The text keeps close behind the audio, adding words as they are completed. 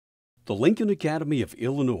The Lincoln Academy of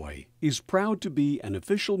Illinois is proud to be an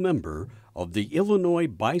official member of the Illinois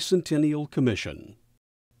Bicentennial Commission.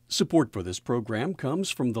 Support for this program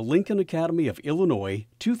comes from the Lincoln Academy of Illinois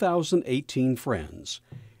 2018 Friends.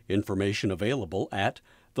 Information available at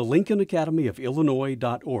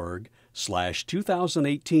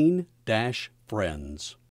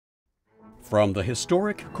thelincolnacademyofillinois.org/2018-friends. From the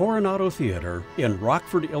historic Coronado Theater in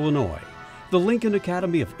Rockford, Illinois, the Lincoln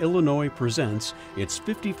Academy of Illinois presents its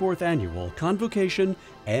 54th annual Convocation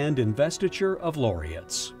and Investiture of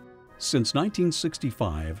Laureates. Since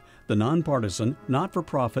 1965, the nonpartisan,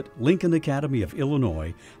 not-for-profit Lincoln Academy of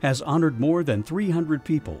Illinois has honored more than 300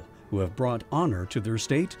 people who have brought honor to their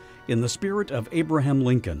state in the spirit of Abraham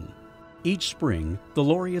Lincoln. Each spring, the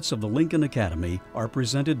laureates of the Lincoln Academy are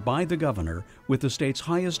presented by the governor with the state's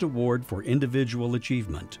highest award for individual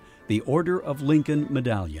achievement, the Order of Lincoln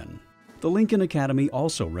Medallion. The Lincoln Academy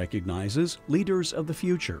also recognizes leaders of the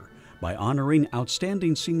future by honoring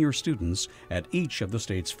outstanding senior students at each of the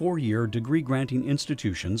state's four-year degree-granting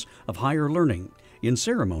institutions of higher learning in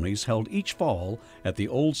ceremonies held each fall at the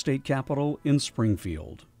old state capitol in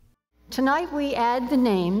Springfield. Tonight we add the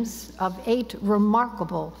names of 8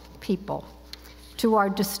 remarkable people to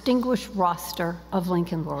our distinguished roster of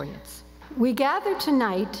Lincoln Laureates. We gather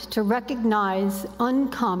tonight to recognize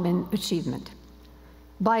uncommon achievement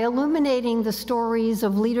by illuminating the stories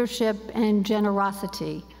of leadership and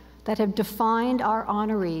generosity that have defined our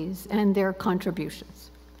honorees and their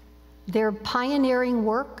contributions. Their pioneering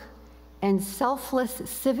work and selfless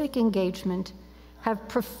civic engagement have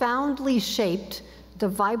profoundly shaped the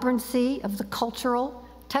vibrancy of the cultural,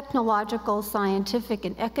 technological, scientific,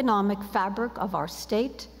 and economic fabric of our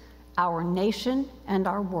state, our nation, and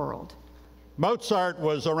our world. Mozart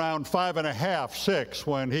was around 5 and a half, 6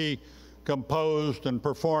 when he composed and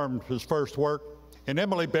performed his first work. In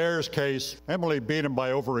Emily Baer's case, Emily beat him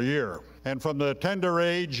by over a year. And from the tender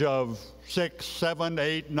age of 6, 7,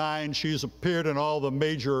 8, 9, she's appeared in all the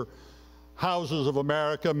major houses of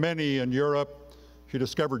America, many in Europe. She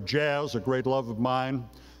discovered jazz, a great love of mine,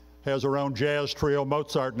 has her own jazz trio.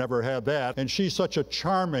 Mozart never had that. And she's such a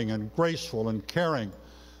charming and graceful and caring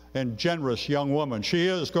and generous young woman. She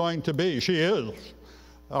is arguably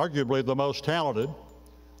the most talented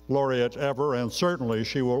laureate ever, and certainly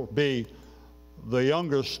she will be the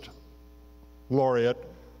youngest laureate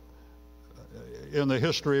in the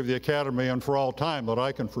history of the Academy and for all time that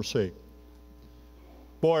I can foresee.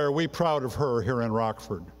 Boy, are we proud of her here in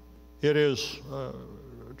Rockford. It is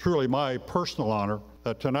truly my personal honor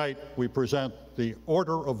that tonight we present the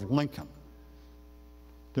Order of Lincoln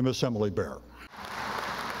to Miss Emily Baer.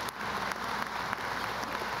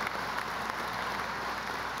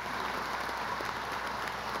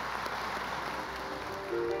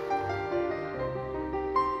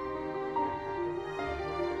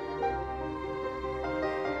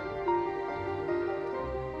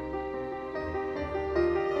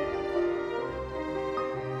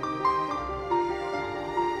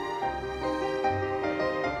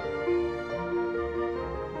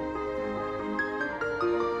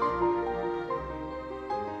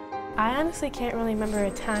 I honestly can't really remember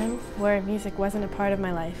a time where music wasn't a part of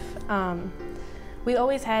my life. We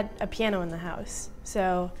always had a piano in the house,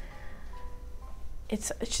 so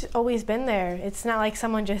it's just always been there. It's not like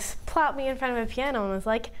someone just plopped me in front of a piano and was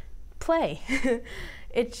like, play.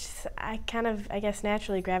 I guess,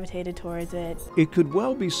 naturally gravitated towards it. It could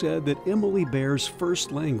well be said that Emily Baer's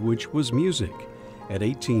first language was music. At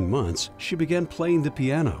 18 months, she began playing the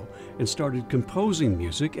piano and started composing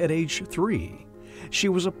music at age 3. She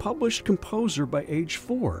was a published composer by age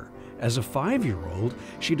 4. As a 5-year-old,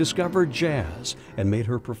 she discovered jazz and made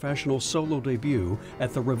her professional solo debut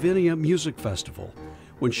at the Ravinia Music Festival.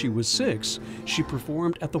 When she was 6, she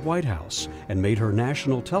performed at the White House and made her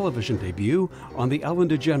national television debut on The Ellen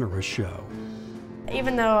DeGeneres Show.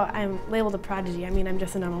 Even though I'm labeled a prodigy, I'm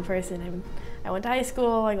just a normal person. I went to high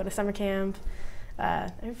school, I go to summer camp,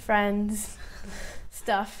 I have friends,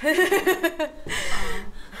 stuff.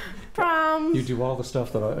 Prom. You do all the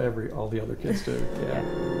stuff that all the other kids do. Yeah.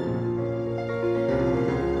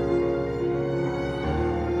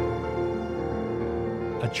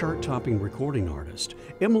 A chart-topping recording artist,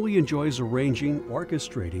 Emily enjoys arranging,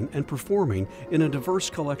 orchestrating, and performing in a diverse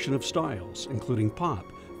collection of styles, including pop,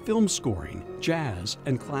 film scoring, jazz,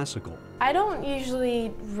 and classical. I don't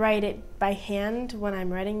usually write it by hand when I'm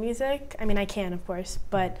writing music. I can, of course,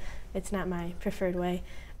 but it's not my preferred way.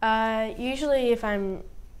 Usually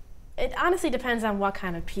it honestly depends on what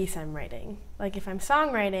kind of piece I'm writing. Like if I'm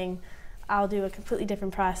songwriting, I'll do a completely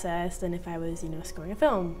different process than if I was, scoring a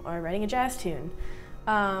film or writing a jazz tune.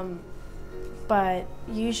 but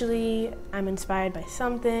usually I'm inspired by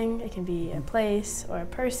something. It can be a place or a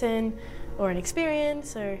person or an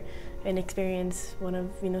experience one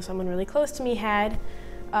of someone really close to me had,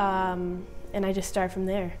 and I just start from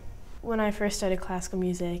there. When I first started classical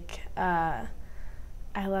music, I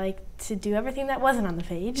liked to do everything that wasn't on the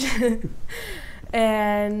page.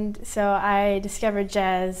 And so I discovered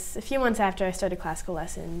jazz a few months after I started classical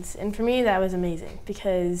lessons. And for me, that was amazing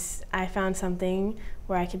because I found something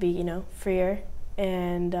where I could be, freer,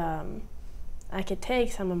 and I could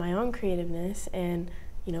take some of my own creativeness and,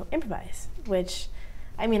 improvise, which,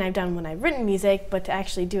 I've done when I've written music, but to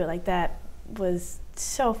actually do it like that was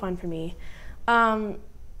so fun for me. And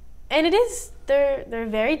they're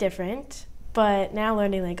very different, but now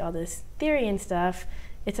learning like all this theory and stuff,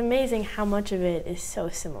 it's amazing how much of it is so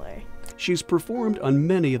similar. She's performed on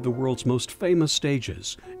many of the world's most famous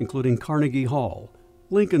stages, including Carnegie Hall,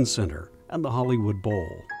 Lincoln Center, and the Hollywood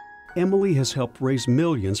Bowl. Emily has helped raise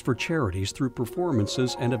millions for charities through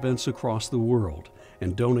performances and events across the world,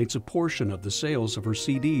 and donates a portion of the sales of her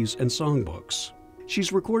CDs and songbooks.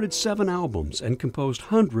 She's recorded 7 albums and composed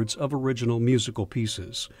hundreds of original musical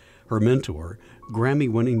pieces. Her mentor,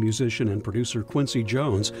 Grammy-winning musician and producer Quincy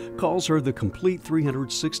Jones, calls her the complete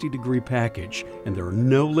 360-degree package, and there are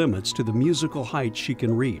no limits to the musical heights she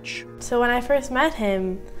can reach. So when I first met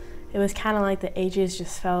him, it was kind of like the ages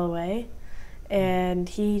just fell away, and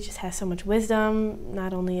he just has so much wisdom,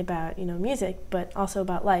 not only about music, but also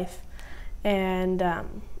about life. And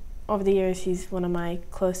over the years, he's one of my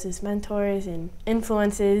closest mentors and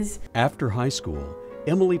influences. After high school,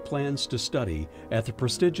 Emily plans to study at the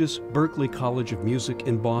prestigious Berklee College of Music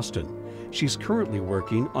in Boston. She's currently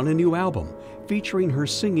working on a new album featuring her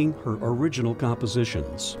singing her original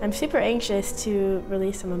compositions. I'm super anxious to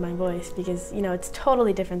release some of my voice because, it's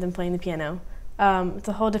totally different than playing the piano. It's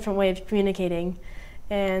a whole different way of communicating,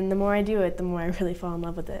 and the more I do it, the more I really fall in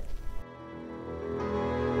love with it.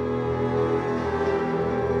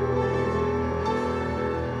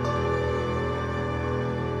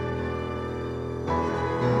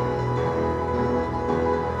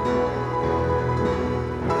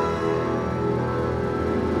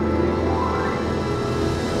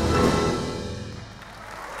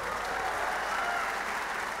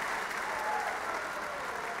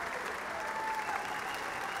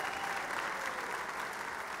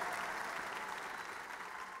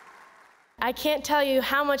 I can't tell you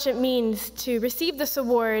how much it means to receive this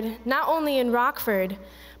award, not only in Rockford,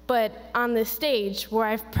 but on this stage where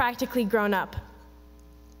I've practically grown up.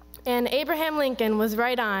 And Abraham Lincoln was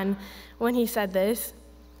right on when he said this.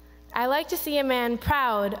 I like to see a man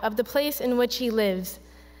proud of the place in which he lives,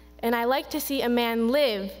 and I like to see a man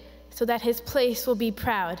live so that his place will be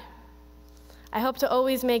proud. I hope to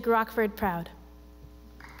always make Rockford proud.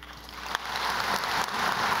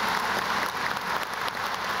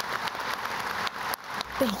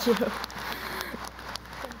 Thank you.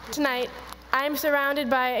 Tonight, I am surrounded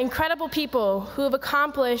by incredible people who have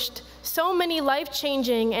accomplished so many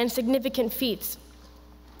life-changing and significant feats.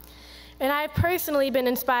 And I have personally been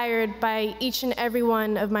inspired by each and every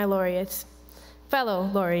one of my laureates,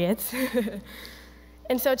 fellow laureates.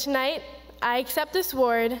 And so tonight, I accept this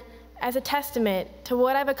award as a testament to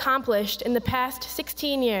what I've accomplished in the past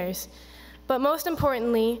 16 years, but most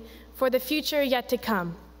importantly, for the future yet to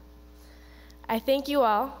come. I thank you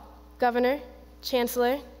all, Governor,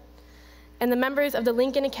 Chancellor, and the members of the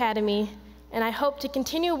Lincoln Academy, and I hope to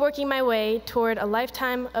continue working my way toward a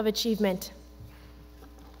lifetime of achievement.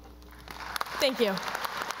 Thank you.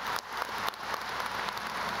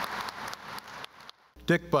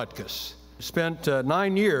 Dick Butkus spent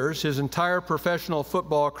 9 years, his entire professional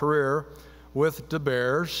football career, with the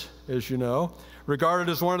Bears, as you know. Regarded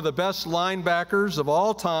as one of the best linebackers of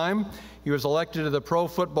all time, he was elected to the Pro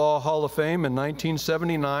Football Hall of Fame in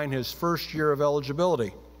 1979, his first year of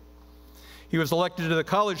eligibility. He was elected to the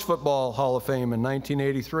College Football Hall of Fame in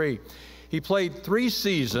 1983. He played 3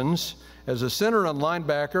 seasons as a center and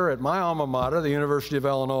linebacker at my alma mater, the University of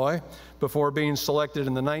Illinois, before being selected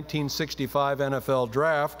in the 1965 NFL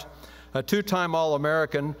Draft. A 2-time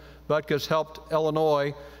All-American, Butkus helped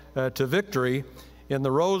Illinois to victory in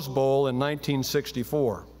the Rose Bowl in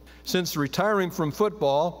 1964. Since retiring from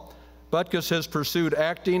football, Butkus has pursued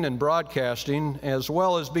acting and broadcasting, as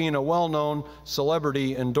well as being a well-known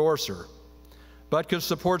celebrity endorser. Butkus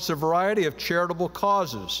supports a variety of charitable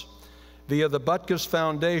causes via the Butkus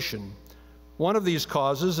Foundation. One of these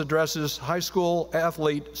causes addresses high school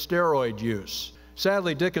athlete steroid use.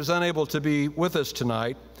 Sadly, Dick is unable to be with us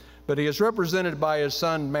tonight, but he is represented by his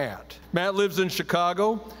son, Matt. Matt lives in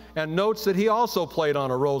Chicago and notes that he also played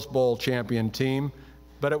on a Rose Bowl champion team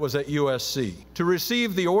but it was at USC. To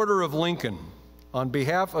receive the Order of Lincoln on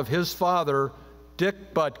behalf of his father,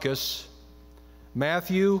 Dick Butkus,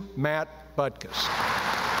 Matthew Matt Butkus.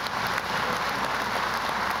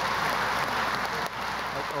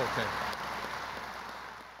 Okay.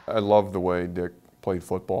 I love the way Dick played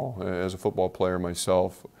football. As a football player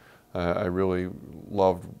myself, I really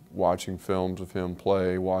loved watching films of him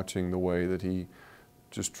play, watching the way that he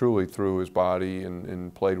just truly threw his body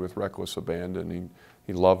and played with reckless abandon.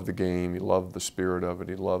 He loved the game, he loved the spirit of it,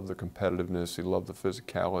 he loved the competitiveness, he loved the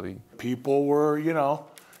physicality. People were, you know,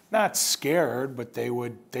 not scared, but they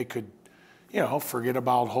could, you know, forget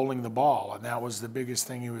about holding the ball, and that was the biggest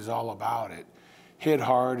thing he was all about. It hit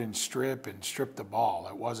hard and strip the ball.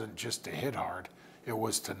 It wasn't just to hit hard, it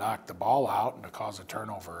was to knock the ball out and to cause a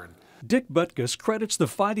turnover. Dick Butkus credits the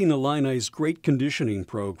Fighting Illini's great conditioning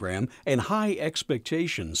program and high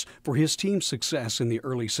expectations for his team's success in the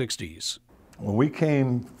early 60s. When we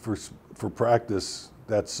came for practice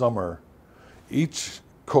that summer, each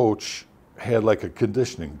coach had like a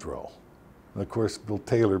conditioning drill. And of course, Bill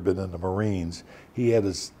Taylor had been in the Marines. He had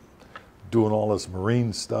us doing all this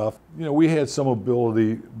Marine stuff. You know, we had some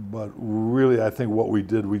ability, but really I think what we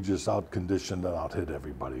did, we just out-conditioned and out-hit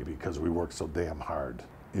everybody because we worked so damn hard.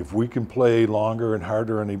 If we can play longer and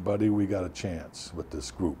harder than anybody, we got a chance with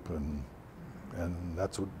this group. And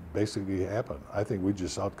that's what basically happened. I think we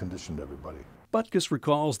just out-conditioned everybody. Butkus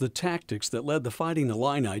recalls the tactics that led the Fighting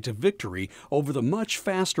Illini to victory over the much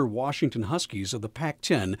faster Washington Huskies of the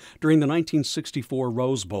Pac-10 during the 1964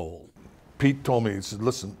 Rose Bowl. Pete told me, he said,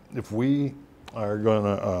 listen, if we are going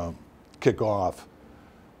to kick off,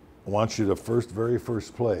 I want you to very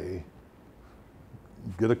first play,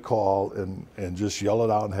 get a call and just yell it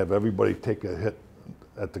out and have everybody take a hit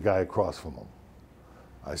at the guy across from them.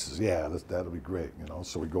 I says, yeah, that'll be great, you know.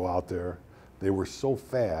 So we go out there. They were so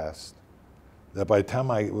fast that by the time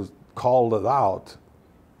I called it out,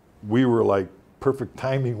 we were like perfect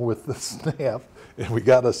timing with the snap, and we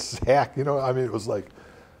got a sack, you know. I mean, it was like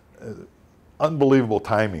unbelievable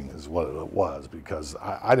timing is what it was, because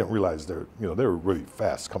I didn't realize they were really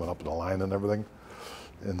fast coming up in the line and everything.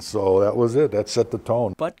 And so that was it. That set the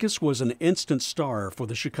tone. Butkus was an instant star for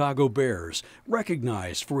the Chicago Bears,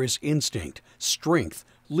 recognized for his instinct, strength,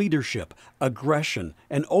 leadership, aggression,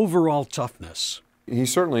 and overall toughness. He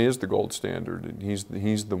certainly is the gold standard.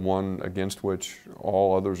 He's the one against which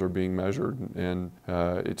all others are being measured, and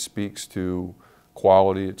it speaks to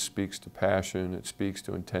quality, it speaks to passion, it speaks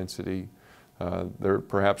to intensity. There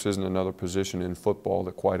perhaps isn't another position in football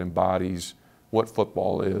that quite embodies what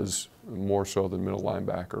football is, more so than middle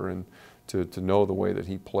linebacker, and to know the way that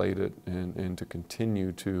he played it and to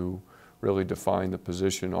continue to really define the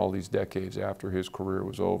position all these decades after his career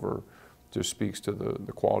was over just speaks to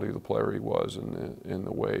the quality of the player he was and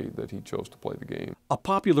the way that he chose to play the game. A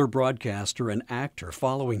popular broadcaster and actor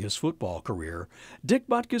following his football career, Dick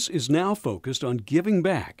Butkus is now focused on giving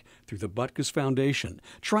back through the Butkus Foundation,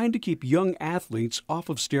 trying to keep young athletes off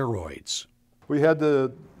of steroids. We had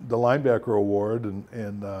the linebacker award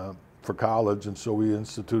and for college, and so we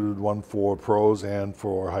instituted one for pros and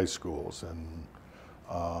for high schools. And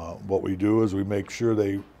what we do is we make sure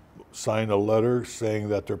they sign a letter saying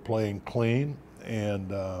that they're playing clean,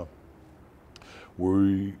 and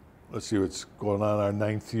let's see, it's going on our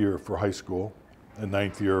 9th year for high school and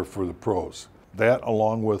 9th year for the pros. That,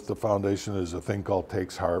 along with the foundation, is a thing called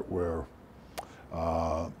Takes Heart, where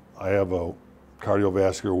I have a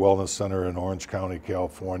cardiovascular wellness center in Orange County,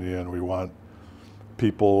 California, and we want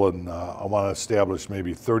people, and I want to establish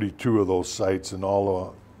maybe 32 of those sites in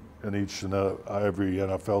each and every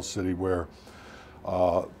NFL city where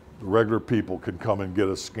regular people can come and get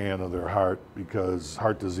a scan of their heart, because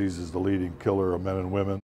heart disease is the leading killer of men and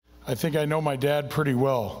women. I think I know my dad pretty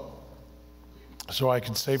well, so I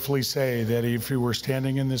can safely say that if he were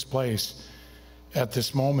standing in this place at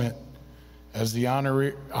this moment as the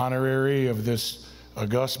honorary of this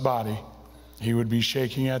august body, he would be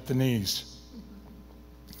shaking at the knees.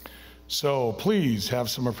 So please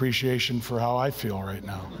have some appreciation for how I feel right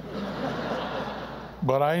now.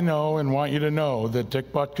 But I know and want you to know that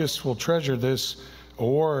Dick Butkus will treasure this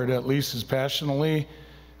award at least as passionately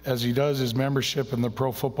as he does his membership in the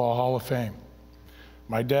Pro Football Hall of Fame.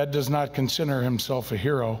 My dad does not consider himself a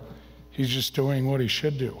hero. He's just doing what he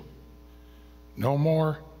should do. No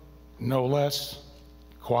more, no less,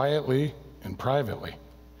 quietly and privately.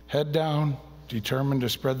 Head down, determined to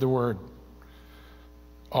spread the word.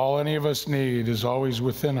 All any of us need is always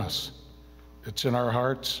within us. It's in our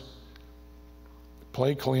hearts.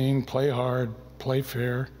 Play clean, play hard, play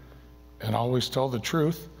fair, and always tell the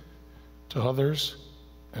truth to others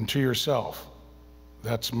and to yourself.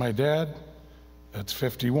 That's my dad, That's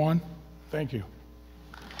 51. Thank you.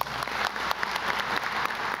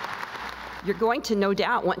 You're going to no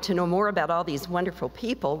doubt want to know more about all these wonderful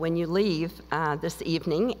people when you leave this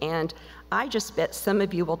evening, and I just bet some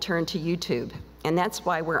of you will turn to YouTube, and that's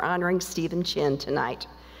why we're honoring Stephen Chin tonight.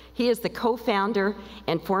 He is the co-founder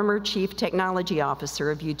and former chief technology officer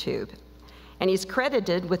of YouTube, and he's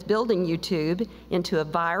credited with building YouTube into a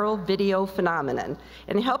viral video phenomenon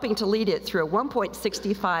and helping to lead it through a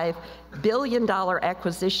 $1.65 billion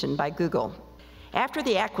acquisition by Google. After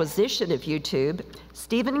the acquisition of YouTube,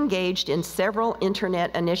 Stephen engaged in several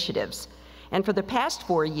internet initiatives, and for the past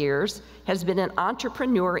 4 years has been an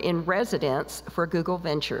entrepreneur in residence for Google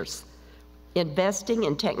Ventures, investing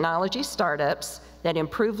in technology startups that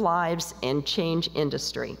improve lives and change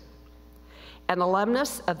industry. An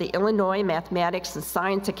alumnus of the Illinois Mathematics and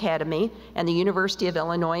Science Academy and the University of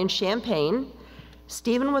Illinois in Champaign,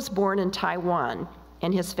 Stephen was born in Taiwan,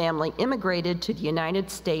 and his family immigrated to the United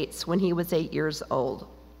States when he was 8 years old.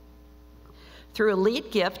 Through a lead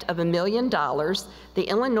gift of $1 million, the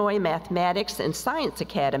Illinois Mathematics and Science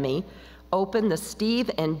Academy opened the Steve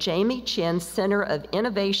and Jamie Chin Center of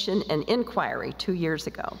Innovation and Inquiry 2 years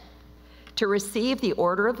ago to receive the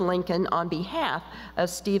Order of Lincoln on behalf of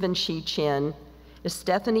Stephen Shi Chin is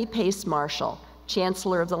Stephanie Pace Marshall,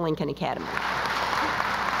 Chancellor of the Lincoln Academy.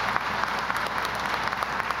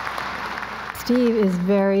 Steve is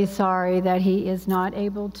very sorry that he is not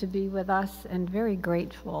able to be with us, and very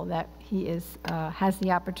grateful that he has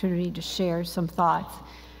the opportunity to share some thoughts.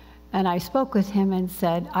 And I spoke with him and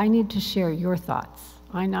said, I need to share your thoughts.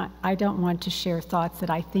 I don't want to share thoughts that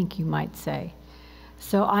I think you might say.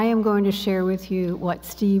 So I am going to share with you what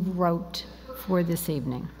Steve wrote for this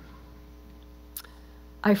evening.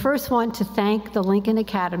 I first want to thank the Lincoln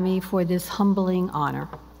Academy for this humbling honor.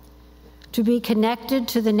 To be connected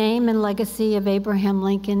to the name and legacy of Abraham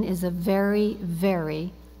Lincoln is a very,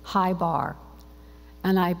 very high bar,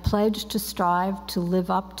 and I pledge to strive to live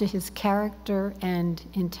up to his character and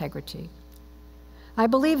integrity. I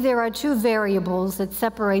believe there are two variables that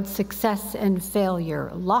separate success and failure: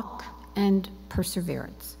 luck and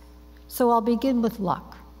perseverance. So I'll begin with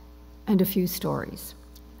luck and a few stories.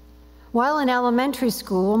 While in elementary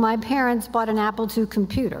school, my parents bought an Apple II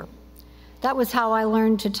computer. That was how I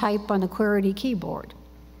learned to type on the QWERTY keyboard,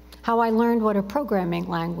 how I learned what a programming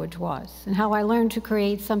language was, and how I learned to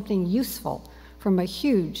create something useful from a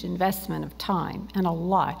huge investment of time and a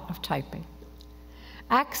lot of typing.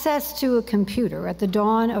 Access to a computer at the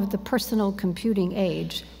dawn of the personal computing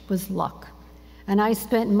age was luck, and I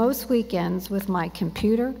spent most weekends with my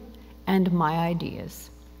computer and my ideas.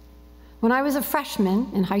 When I was a freshman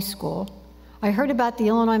in high school, I heard about the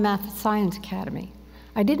Illinois Math and Science Academy.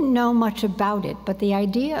 I didn't know much about it, but the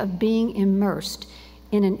idea of being immersed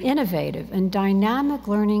in an innovative and dynamic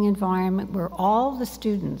learning environment where all the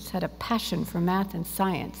students had a passion for math and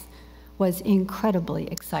science was incredibly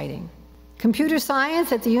exciting. Computer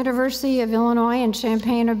science at the University of Illinois in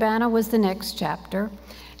Champaign-Urbana was the next chapter,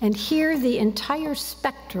 and here the entire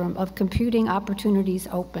spectrum of computing opportunities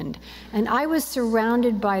opened, and I was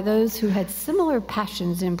surrounded by those who had similar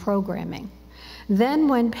passions in programming. Then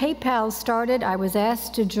when PayPal started, I was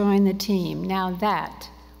asked to join the team. Now that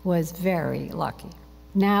was very lucky.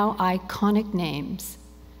 Now iconic names: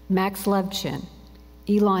 Max Levchin,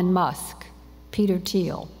 Elon Musk, Peter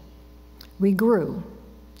Thiel. We grew,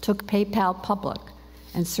 took PayPal public,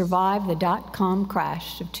 and survived the dot-com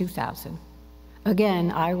crash of 2000.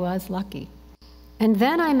 Again, I was lucky. And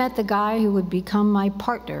then I met the guy who would become my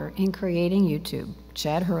partner in creating YouTube,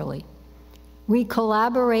 Chad Hurley. We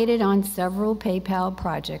collaborated on several PayPal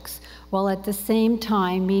projects while at the same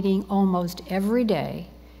time meeting almost every day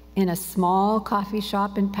in a small coffee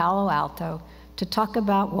shop in Palo Alto to talk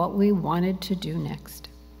about what we wanted to do next.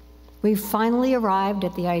 We finally arrived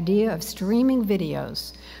at the idea of streaming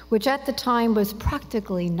videos, which at the time was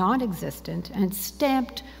practically non-existent and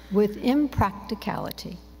stamped with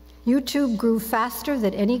impracticality. YouTube grew faster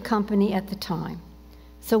than any company at the time.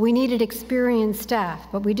 So we needed experienced staff,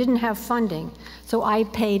 but we didn't have funding, so I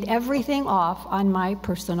paid everything off on my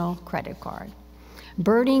personal credit card,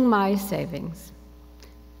 burning my savings.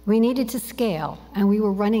 We needed to scale, and we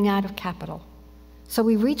were running out of capital. So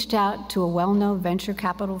we reached out to a well-known venture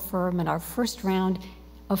capital firm, and our first round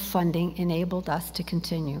of funding enabled us to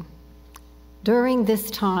continue. During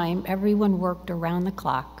this time, everyone worked around the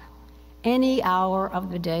clock, any hour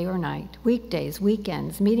of the day or night, weekdays,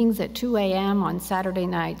 weekends, meetings at 2 a.m. on Saturday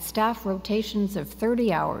night, staff rotations of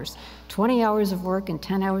 30 hours, 20 hours of work and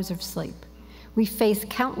 10 hours of sleep. We faced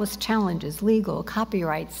countless challenges: legal,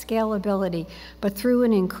 copyright, scalability, but through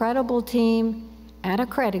an incredible team and a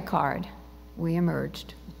credit card, we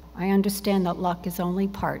emerged. I understand that luck is only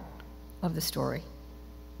part of the story.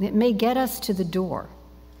 It may get us to the door,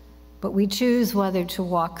 but we choose whether to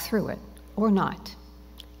walk through it or not.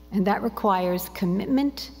 And that requires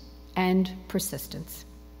commitment and persistence.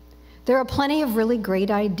 There are plenty of really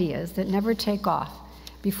great ideas that never take off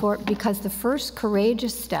because the first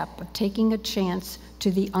courageous step of taking a chance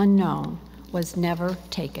to the unknown was never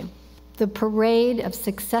taken. The parade of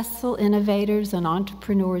successful innovators and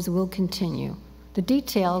entrepreneurs will continue. The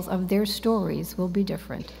details of their stories will be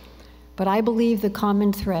different, but I believe the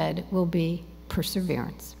common thread will be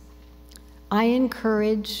perseverance. I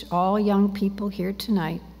encourage all young people here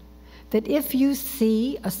tonight that if you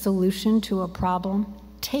see a solution to a problem,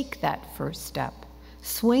 take that first step.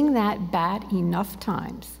 Swing that bat enough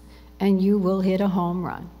times, and you will hit a home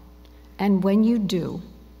run. And when you do,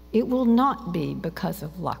 it will not be because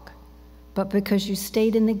of luck, but because you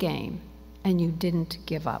stayed in the game and you didn't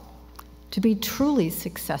give up. To be truly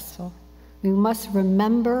successful, we must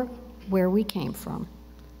remember where we came from,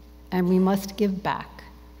 and we must give back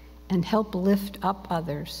and help lift up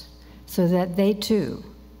others so that they too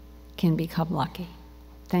can become lucky.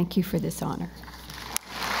 Thank you for this honor.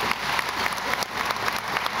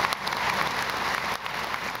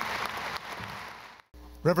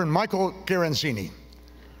 Reverend Michael Garanzini,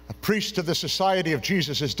 a priest of the Society of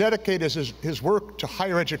Jesus, has dedicated his work to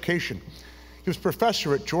higher education. He was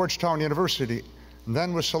professor at Georgetown University and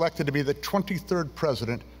then was selected to be the 23rd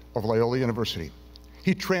president of Loyola University.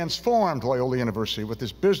 He transformed Loyola University with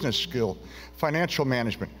his business skill, financial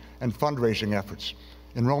management, and fundraising efforts.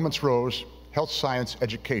 Enrollments rose, health science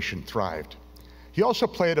education thrived. He also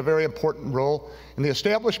played a very important role in the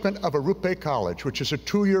establishment of Arupe College, which is a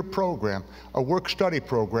 2-year program, a work-study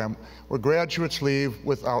program, where graduates leave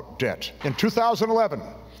without debt. In 2011,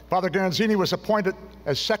 Father Garanzini was appointed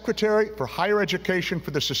as Secretary for Higher Education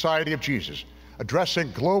for the Society of Jesus,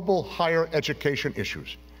 addressing global higher education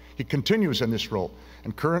issues. He continues in this role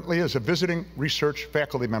and currently is a visiting research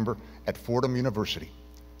faculty member at Fordham University.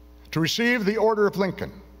 To receive the Order of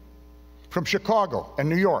Lincoln from Chicago and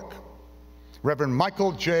New York, Reverend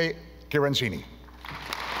Michael J. Garanzini.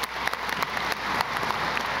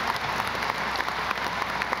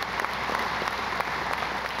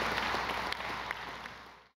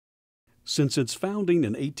 Since its founding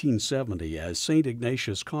in 1870 as St.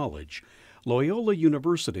 Ignatius College, Loyola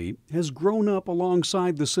University has grown up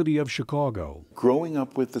alongside the city of Chicago. Growing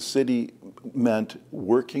up with the city meant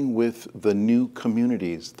working with the new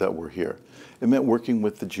communities that were here. It meant working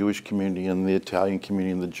with the Jewish community and the Italian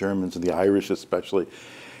community and the Germans and the Irish especially,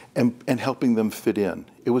 and helping them fit in.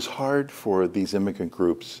 It was hard for these immigrant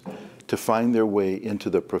groups to find their way into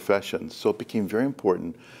the professions, so it became very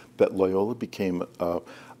important that Loyola became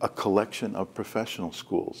a collection of professional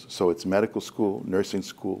schools. So it's medical school, nursing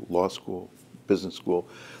school, law school, business school.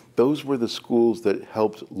 Those were the schools that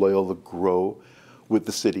helped Loyola grow with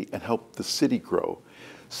the city and helped the city grow.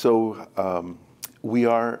 So we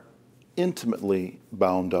are intimately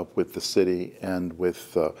bound up with the city and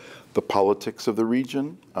with the politics of the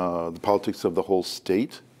region, the politics of the whole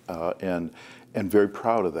state, and very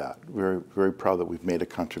proud of that. Very, very proud that we've made a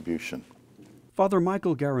contribution. Father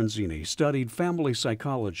Michael Garanzini studied family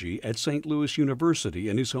psychology at St. Louis University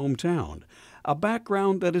in his hometown, a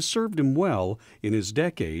background that has served him well in his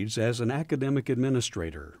decades as an academic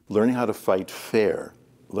administrator. Learning how to fight fair,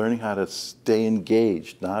 learning how to stay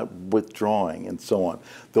engaged, not withdrawing, and so on.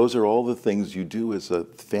 Those are all the things you do as a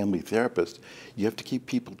family therapist. You have to keep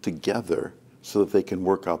people together so that they can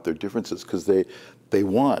work out their differences, because they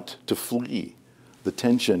want to flee the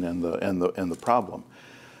tension and the problem.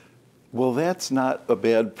 Well, that's not a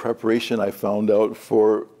bad preparation, I found out,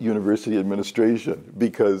 for university administration,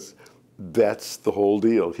 because that's the whole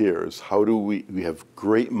deal here, is how do we have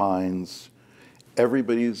great minds.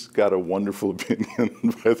 Everybody's got a wonderful opinion,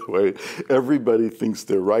 by the way. Everybody thinks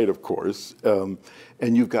they're right, of course. And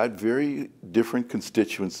you've got very different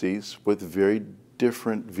constituencies with very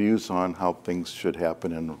different views on how things should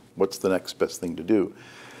happen and what's the next best thing to do.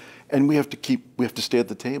 And we have to stay at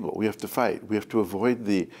the table. We have to fight. We have to avoid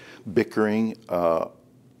the bickering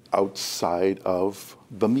outside of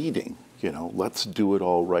the meeting. Let's do it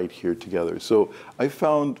all right here together. So I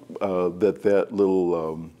found that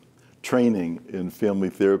little training in family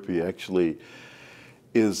therapy actually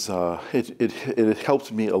is, it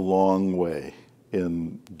helped me a long way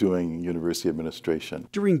in doing university administration.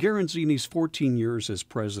 During Garanzini's 14 years as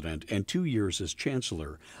president and 2 years as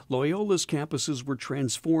chancellor, Loyola's campuses were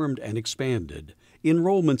transformed and expanded.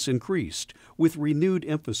 Enrollments increased, with renewed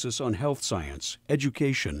emphasis on health science,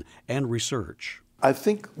 education, and research. I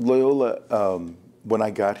think Loyola, when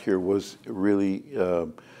I got here, was really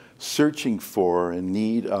searching for, in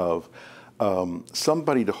need of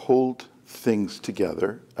somebody to hold things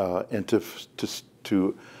together and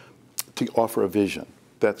to offer a vision.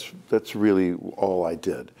 That's really all I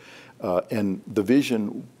did. And the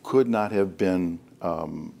vision could not have been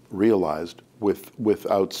realized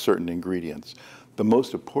without certain ingredients, the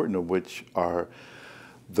most important of which are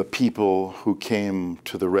the people who came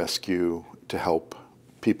to the rescue to help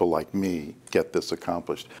people like me get this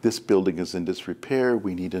accomplished. This building is in disrepair.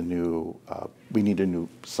 We need a new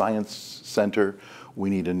science center.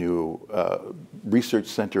 We need a new research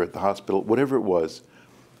center at the hospital. Whatever it was,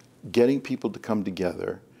 getting people to come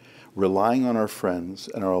together, relying on our friends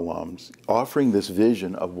and our alums, offering this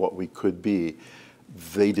vision of what we could be,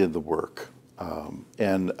 they did the work.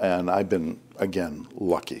 And I've been, again,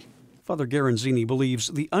 lucky. Father Garanzini believes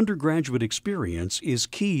the undergraduate experience is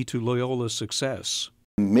key to Loyola's success.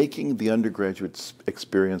 Making the undergraduate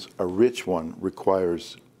experience a rich one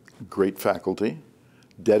requires great faculty,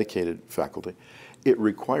 dedicated faculty. It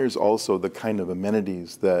requires also the kind of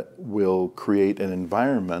amenities that will create an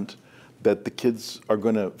environment that the kids are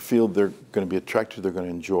going to feel they're going to be attracted to, they're going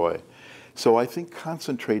to enjoy. So I think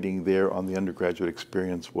concentrating there on the undergraduate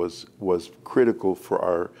experience was critical for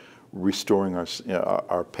our restoring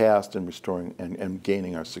our past and restoring and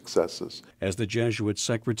gaining our successes. As the Jesuit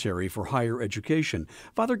Secretary for Higher Education,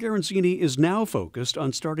 Father Garanzini is now focused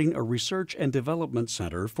on starting a research and development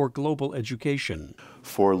center for global education.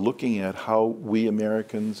 For looking at how we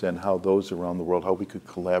Americans and how those around the world, how we could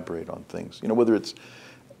collaborate on things. You know, whether it's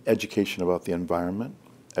education about the environment,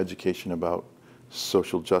 education about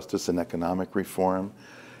social justice and economic reform,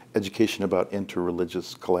 education about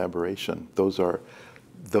interreligious collaboration. Those are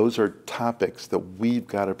topics that we've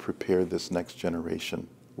got to prepare this next generation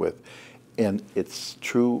with. And it's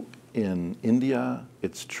true in India,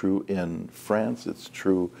 it's true in France, it's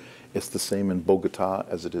the same in Bogota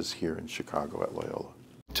as it is here in Chicago at Loyola.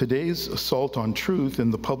 Today's assault on truth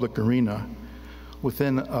in the public arena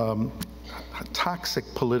within a toxic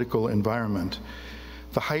political environment,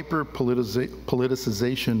 the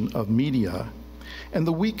hyper-politicization of media, and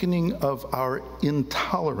the weakening of our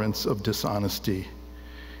intolerance of dishonesty,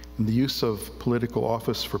 and the use of political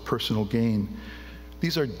office for personal gain.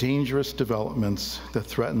 These are dangerous developments that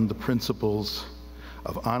threaten the principles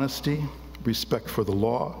of honesty, respect for the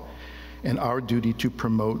law, and our duty to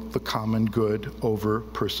promote the common good over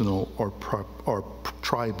personal or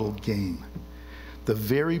tribal gain. The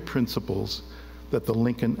very principles that the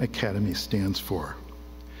Lincoln Academy stands for.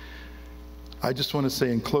 I just want to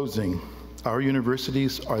say in closing, our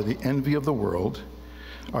universities are the envy of the world.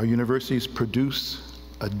 Our universities produce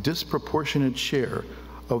a disproportionate share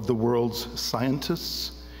of the world's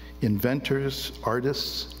scientists, inventors,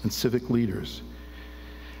 artists, and civic leaders.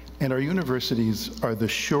 And our universities are the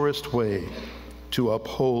surest way to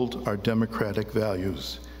uphold our democratic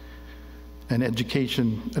values. An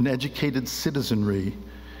educated citizenry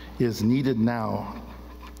is needed now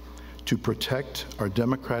to protect our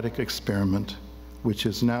democratic experiment, which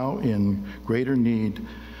is now in greater need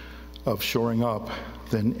of shoring up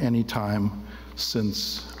than any time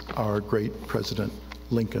since our great President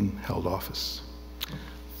Lincoln held office.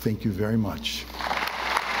 Thank you very much.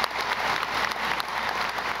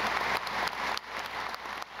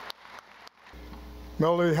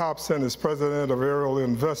 Melody Hobson is president of Ariel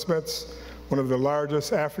Investments, one of the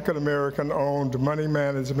largest African-American-owned money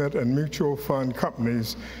management and mutual fund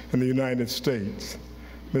companies in the United States.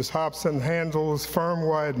 Ms. Hobson handles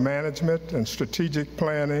firm-wide management and strategic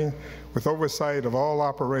planning with oversight of all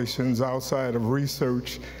operations outside of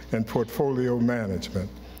research and portfolio management.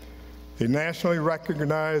 A nationally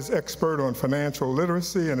recognized expert on financial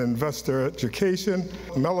literacy and investor education,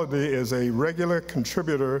 Melody is a regular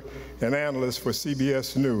contributor and analyst for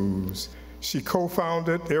CBS News. She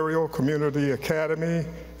co-founded Ariel Community Academy,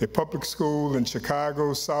 a public school in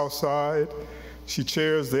Chicago's South Side. She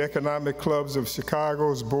chairs the Economic Clubs of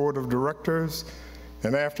Chicago's Board of Directors,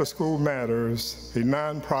 and After School Matters, a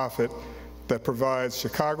nonprofit that provides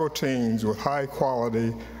Chicago teens with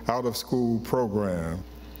high-quality out-of-school program.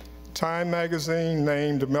 Time magazine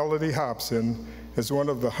named Melody Hobson as one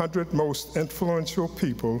of the 100 most influential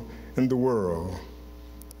people in the world.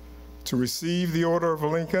 To receive the Order of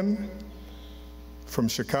Lincoln, from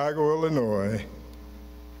Chicago, Illinois,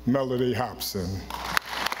 Melody Hobson.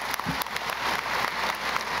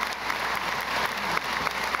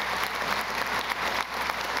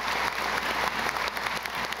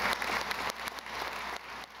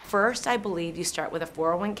 First, I believe you start with a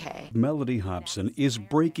 401k. Melody Hobson is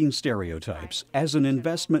breaking stereotypes as an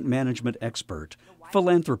investment management expert,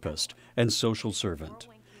 philanthropist, and social servant.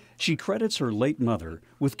 She credits her late mother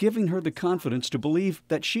with giving her the confidence to believe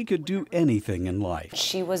that she could do anything in life.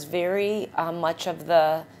 She was very much of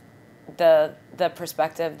the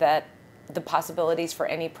perspective that the possibilities for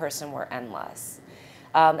any person were endless.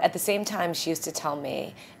 At the same time, she used to tell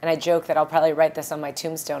me, and I joke that I'll probably write this on my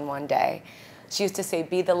tombstone one day, she used to say,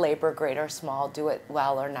 be the labor, great or small, do it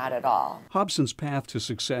well or not at all. Hobson's path to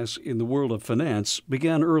success in the world of finance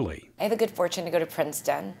began early. I had the good fortune to go to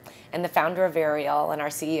Princeton, and the founder of Ariel and our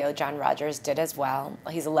CEO, John Rogers, did as well.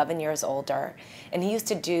 He's 11 years older, and he used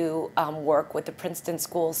to do work with the Princeton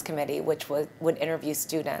Schools Committee, which would interview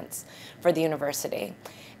students for the university.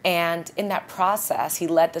 And in that process, he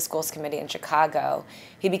led the schools committee in Chicago.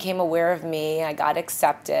 He became aware of me, I got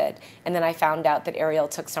accepted, and then I found out that Ariel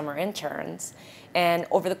took summer interns. And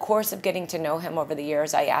over the course of getting to know him over the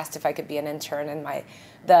years, I asked if I could be an intern. In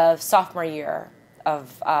the sophomore year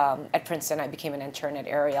at Princeton, I became an intern at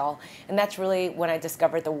Ariel. And that's really when I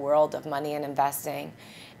discovered the world of money and investing.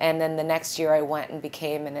 And then the next year, I went and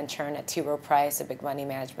became an intern at T. Rowe Price, a big money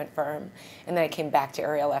management firm. And then I came back to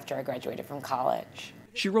Ariel after I graduated from college.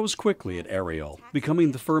 She rose quickly at Ariel,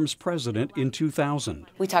 becoming the firm's president in 2000.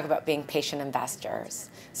 We talk about being patient investors.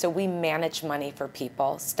 So we manage money for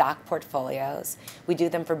people, stock portfolios. We do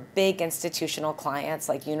them for big institutional clients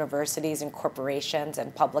like universities and corporations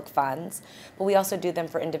and public funds. But we also do them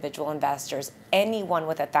for individual investors. Anyone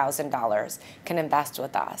with $1,000 can invest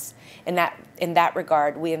with us. In that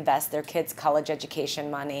regard, we invest their kids' college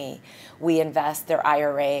education money. We invest their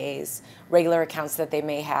IRAs, regular accounts that they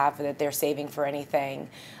may have that they're saving for anything.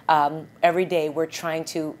 Every day we're trying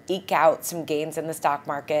to eke out some gains in the stock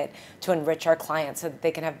market to enrich our clients so that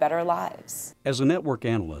they can have better lives. As a network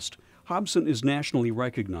analyst, Hobson is nationally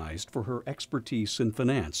recognized for her expertise in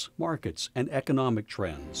finance, markets, and economic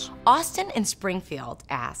trends. Austin in Springfield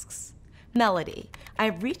asks, Melody,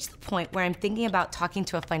 I've reached the point where I'm thinking about talking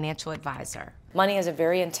to a financial advisor. Money is a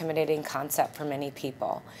very intimidating concept for many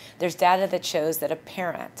people. There's data that shows that a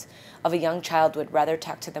parent of a young child would rather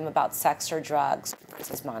talk to them about sex or drugs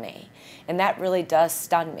versus money. And that really does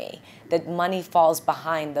stun me, that money falls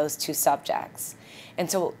behind those two subjects. And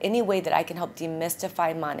so any way that I can help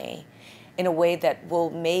demystify money in a way that will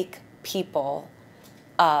make people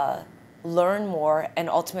learn more and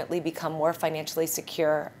ultimately become more financially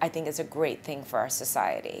secure, I think is a great thing for our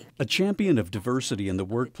society. A champion of diversity in the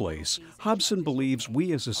workplace, Hobson believes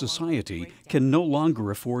we as a society can no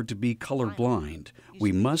longer afford to be colorblind.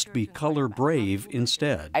 We must be color brave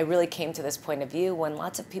instead. I really came to this point of view when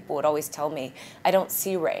lots of people would always tell me, I don't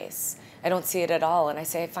see race. I don't see it at all. And I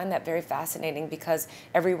say, I find that very fascinating because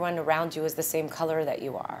everyone around you is the same color that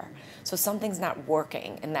you are. So something's not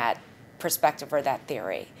working in that perspective or that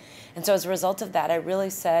theory. And so as a result of that, I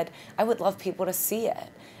really said, I would love people to see it.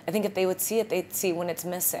 I think if they would see it, they'd see when it's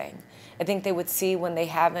missing. I think they would see when they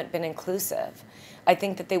haven't been inclusive. I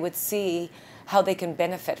think that they would see how they can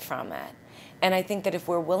benefit from it. And I think that if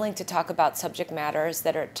we're willing to talk about subject matters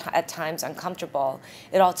that are at times uncomfortable,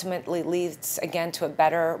 it ultimately leads, again, to a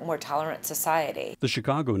better, more tolerant society. The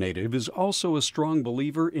Chicago native is also a strong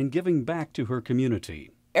believer in giving back to her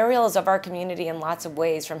community. Ariel is of our community in lots of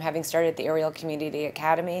ways, from having started the Ariel Community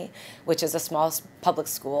Academy, which is a small public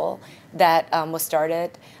school that was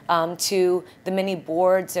started, to the many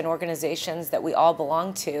boards and organizations that we all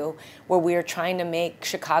belong to, where we are trying to make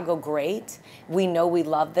Chicago great. We know we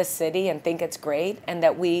love this city and think it's great, and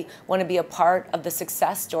that we want to be a part of the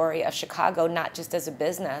success story of Chicago, not just as a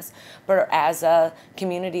business, but as a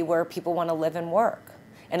community where people want to live and work.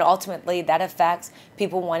 And ultimately, that affects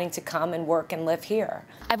people wanting to come and work and live here.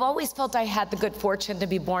 I've always felt I had the good fortune to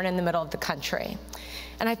be born in the middle of the country.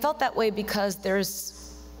 And I felt that way because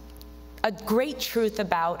there's a great truth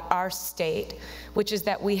about our state, which is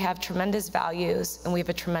that we have tremendous values and we have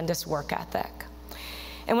a tremendous work ethic.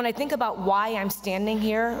 And when I think about why I'm standing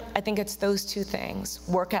here, I think it's those two things,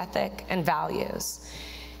 work ethic and values.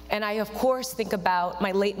 And I, of course, think about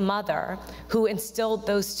my late mother, who instilled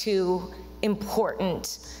those two important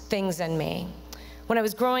things in me. When I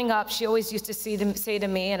was growing up, she always used to say to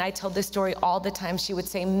me, and I tell this story all the time, she would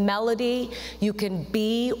say, Melody, you can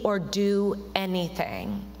be or do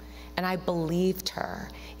anything. And I believed her,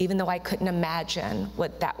 even though I couldn't imagine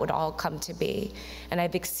what that would all come to be. And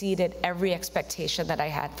I've exceeded every expectation that I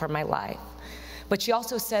had for my life. But she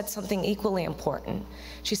also said something equally important.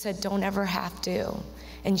 She said, don't ever have to.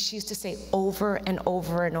 And she used to say over and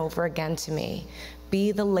over and over again to me,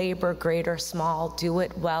 be the labor, great or small, do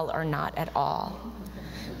it well or not at all.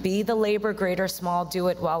 Be the labor great or small, do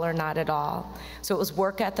it well or not at all. So it was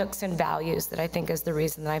work ethics and values that I think is the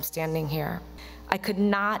reason that I'm standing here. I could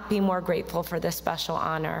not be more grateful for this special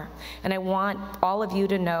honor. And I want all of you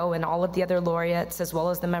to know, and all of the other laureates, as well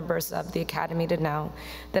as the members of the Academy to know,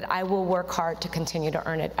 that I will work hard to continue to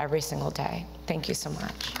earn it every single day. Thank you so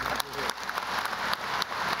much.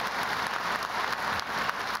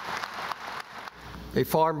 A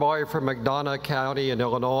farm boy from McDonough County in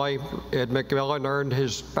Illinois, Ed McMillan earned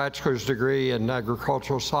his bachelor's degree in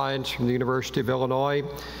agricultural science from the University of Illinois,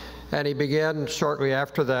 and he began shortly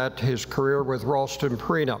after that his career with Ralston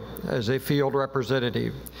Purina as a field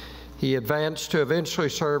representative. He advanced to eventually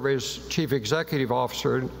serve as Chief Executive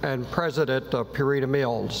Officer and President of Purina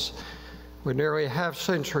Mills. With nearly a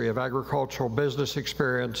half-century of agricultural business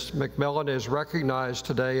experience, McMillan is recognized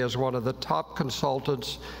today as one of the top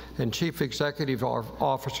consultants and chief executive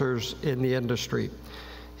officers in the industry.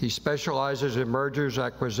 He specializes in mergers,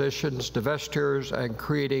 acquisitions, divestitures, and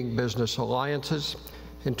creating business alliances.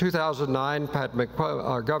 In 2009,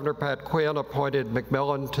 Governor Pat Quinn appointed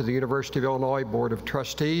McMillan to the University of Illinois Board of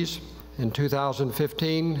Trustees. In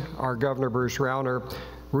 2015, our Governor Bruce Rauner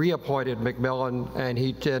reappointed McMillan, and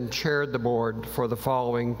he then chaired the board for the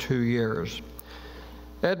following 2 years.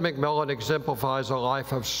 Ed McMillan exemplifies a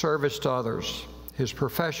life of service to others, his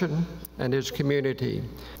profession, and his community.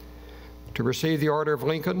 To receive the Order of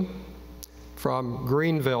Lincoln from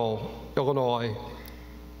Greenville, Illinois,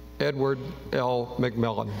 Edward L.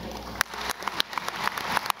 McMillan.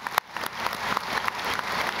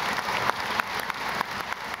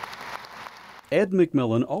 Ed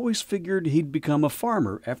McMillan always figured he'd become a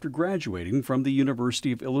farmer after graduating from the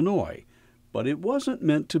University of Illinois, but it wasn't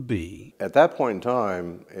meant to be. At that point in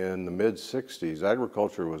time, in the mid-60s,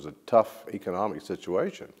 agriculture was a tough economic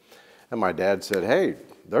situation. And my dad said, hey,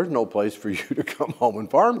 there's no place for you to come home and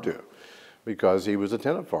farm to, because he was a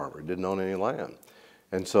tenant farmer, didn't own any land.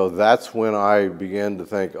 And so that's when I began to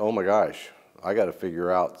think, oh my gosh, I got to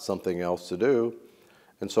figure out something else to do.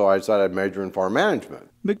 And so I decided I'd major in farm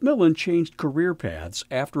management. McMillan changed career paths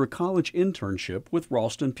after a college internship with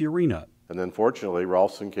Ralston Purina. And then fortunately,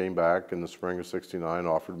 Ralston came back in the spring of '69 and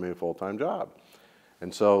offered me a full-time job.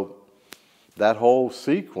 And so that whole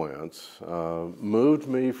sequence moved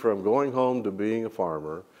me from going home to being a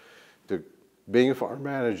farmer, to being a farm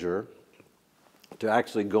manager, to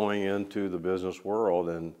actually going into the business world.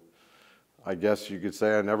 And I guess you could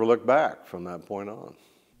say I never looked back from that point on.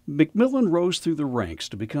 McMillan rose through the ranks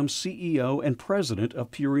to become CEO and president of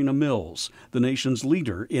Purina Mills, the nation's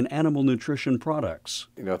leader in animal nutrition products.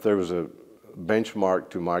 You know, if there was a benchmark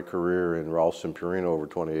to my career in Ralston Purina over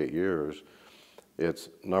 28 years, it's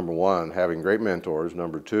number one, having great mentors,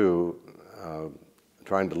 number two,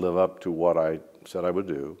 trying to live up to what I said I would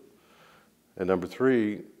do, and number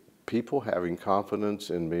three, people having confidence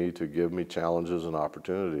in me to give me challenges and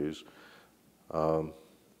opportunities that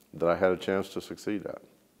I had a chance to succeed at.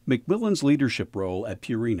 McMillan's leadership role at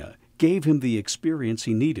Purina gave him the experience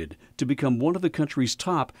he needed to become one of the country's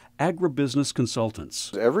top agribusiness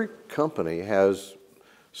consultants. Every company has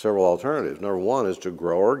several alternatives. Number one is to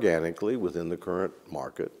grow organically within the current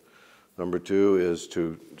market. Number two is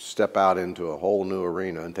to step out into a whole new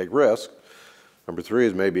arena and take risk. Number three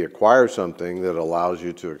is maybe acquire something that allows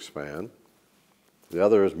you to expand. The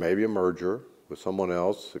other is maybe a merger with someone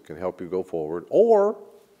else that can help you go forward, or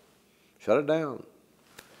shut it down.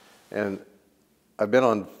 And I've been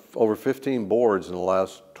on over 15 boards in the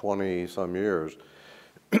last 20-some years,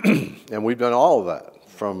 and we've done all of that,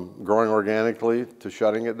 from growing organically to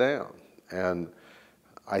shutting it down. And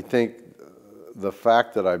I think the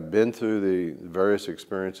fact that I've been through the various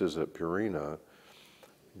experiences at Purina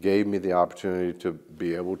gave me the opportunity to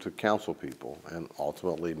be able to counsel people and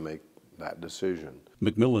ultimately make that decision.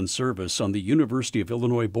 McMillan's service on the University of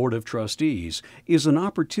Illinois Board of Trustees is an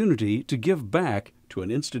opportunity to give back to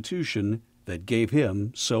an institution that gave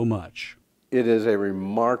him so much. It is a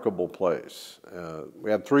remarkable place.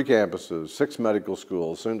 We have 3 campuses, 6 medical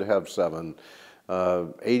schools, soon to have 7,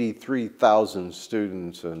 83,000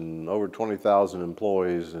 students and over 20,000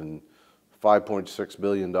 employees and $5.6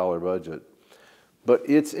 billion budget. But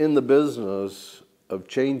it's in the business of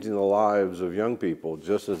changing the lives of young people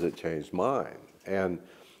just as it changed mine, and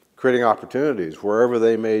creating opportunities wherever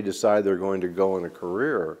they may decide they're going to go in a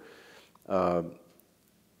career.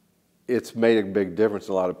 It's made a big difference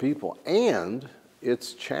in a lot of people, and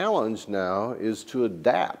its challenge now is to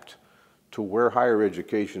adapt to where higher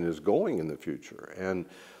education is going in the future. And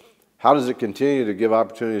how does it continue to give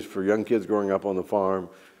opportunities for young kids growing up on the farm,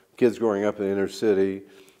 kids growing up in the inner city,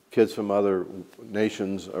 kids from other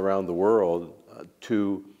nations around the world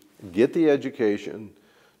to get the education,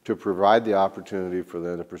 to provide the opportunity for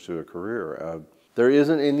them to pursue a career. There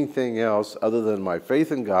isn't anything else other than my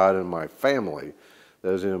faith in God and my family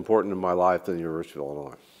that is important in my life than the University of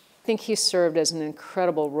Illinois. I think he served as an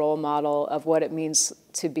incredible role model of what it means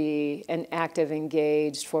to be an active,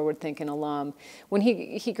 engaged, forward-thinking alum. When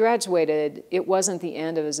he graduated, it wasn't the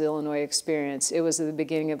end of his Illinois experience. It was the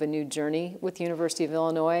beginning of a new journey with the University of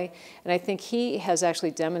Illinois. And I think he has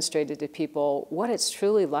actually demonstrated to people what it's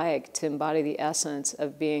truly like to embody the essence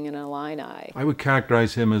of being an Illini. I would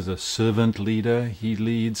characterize him as a servant leader. He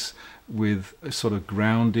leads with a sort of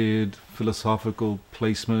grounded philosophical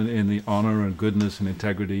placement in the honor and goodness and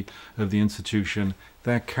integrity of the institution.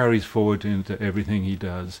 That carries forward into everything he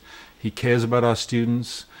does. He cares about our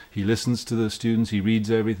students. He listens to the students. He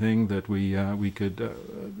reads everything that we could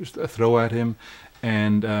throw at him.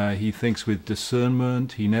 And he thinks with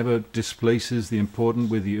discernment. He never displaces the important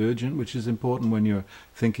with the urgent, which is important when you're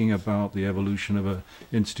thinking about the evolution of an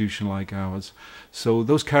institution like ours. So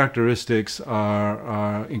those characteristics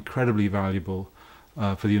are incredibly valuable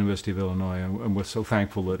for the University of Illinois, and we're so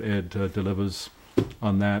thankful that Ed delivers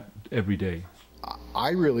on that every day. I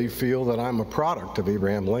really feel that I'm a product of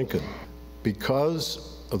Abraham Lincoln.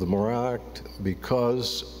 Because of the Morale Act,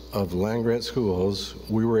 because of land-grant schools,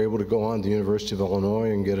 we were able to go on to the University of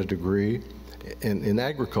Illinois and get a degree in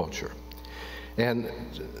agriculture. And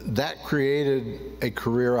that created a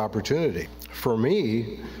career opportunity. For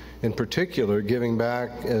me, in particular, giving back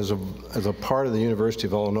as a part of the University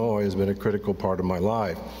of Illinois has been a critical part of my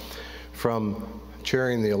life. From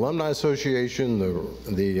chairing the Alumni Association,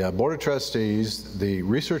 the Board of Trustees, the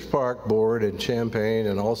Research Park Board in Champaign,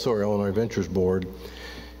 and also our Illinois Ventures Board,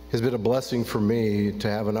 has been a blessing for me to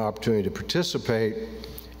have an opportunity to participate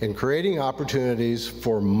in creating opportunities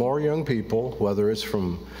for more young people, whether it's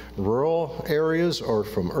from rural areas or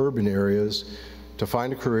from urban areas, to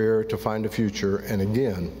find a career, to find a future. And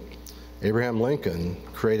again, Abraham Lincoln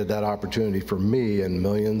created that opportunity for me and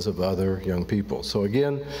millions of other young people. So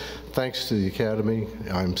again, thanks to the Academy.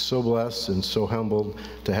 I'm so blessed and so humbled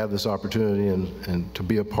to have this opportunity and to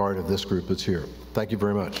be a part of this group that's here. Thank you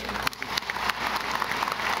very much.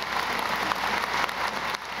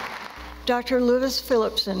 Dr. Lewis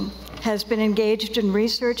Phillipson has been engaged in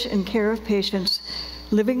research and care of patients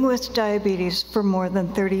living with diabetes for more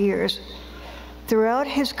than 30 years. Throughout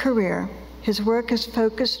his career, his work is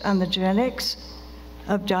focused on the genetics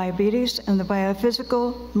of diabetes and the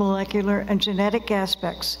biophysical, molecular, and genetic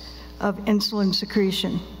aspects of insulin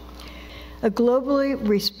secretion. A globally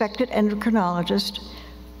respected endocrinologist,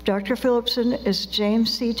 Dr. Phillipson is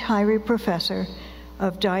James C. Tyree Professor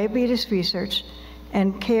of Diabetes Research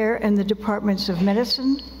and Care in the Departments of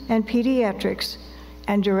Medicine and Pediatrics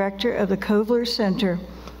and Director of the Kovler Center,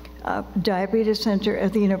 Diabetes Center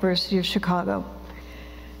at the University of Chicago.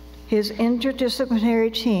 His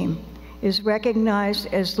interdisciplinary team is recognized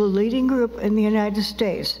as the leading group in the United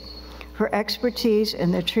States for expertise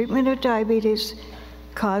in the treatment of diabetes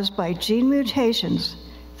caused by gene mutations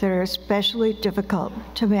that are especially difficult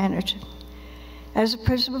to manage. As a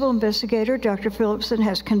principal investigator, Dr. Phillipson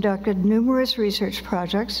has conducted numerous research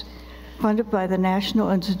projects funded by the National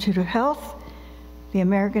Institute of Health, the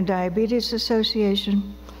American Diabetes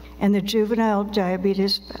Association, and the Juvenile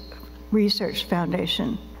Diabetes Research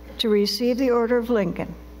Foundation. To receive the Order of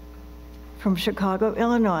Lincoln from Chicago,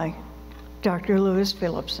 Illinois, Dr. Lewis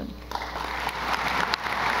Phillipson.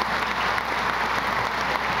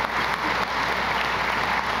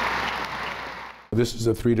 This is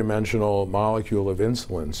a three-dimensional molecule of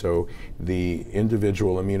insulin, so the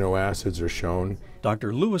individual amino acids are shown.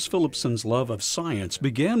 Dr. Lewis Phillipson's love of science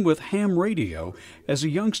began with ham radio as a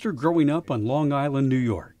youngster growing up on Long Island, New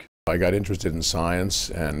York. I got interested in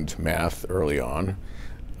science and math early on.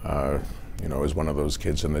 You know, I was one of those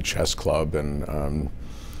kids in the chess club and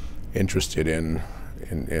interested in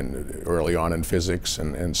early on in physics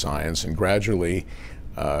and science, and gradually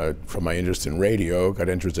from my interest in radio, got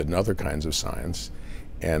interested in other kinds of science,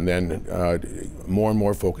 and then more and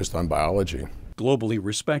more focused on biology. Globally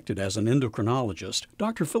respected as an endocrinologist,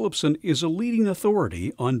 Dr. Phillipson is a leading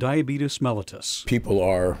authority on diabetes mellitus. People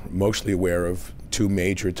are mostly aware of two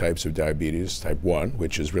major types of diabetes, type 1,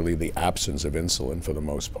 which is really the absence of insulin for the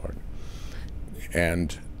most part,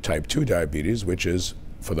 and type 2 diabetes, which is,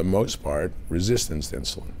 for the most part, resistance to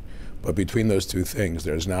insulin. But between those two things,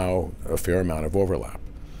 there's now a fair amount of overlap.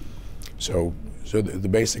 So the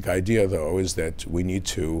basic idea, though, is that we need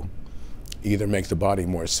to either make the body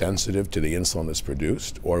more sensitive to the insulin that's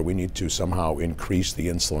produced, or we need to somehow increase the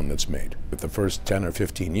insulin that's made. For the first 10 or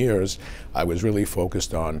 15 years, I was really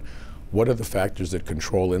focused on what are the factors that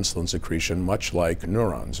control insulin secretion, much like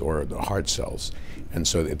neurons or the heart cells. And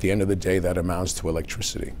so at the end of the day, that amounts to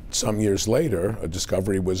electricity. Some years later, a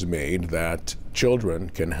discovery was made that children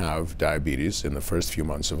can have diabetes in the first few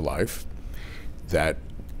months of life that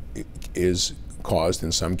is caused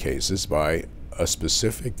in some cases by a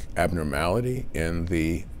specific abnormality in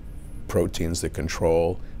the proteins that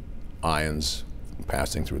control ions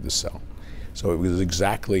passing through the cell. So it was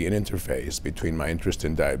exactly an interface between my interest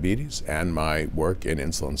in diabetes and my work in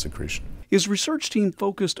insulin secretion. His research team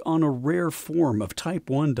focused on a rare form of type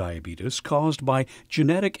 1 diabetes caused by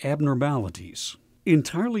genetic abnormalities.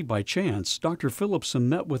 Entirely by chance, Dr. Philipson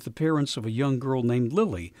met with the parents of a young girl named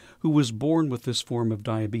Lily who was born with this form of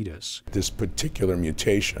diabetes. This particular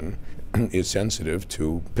mutation is sensitive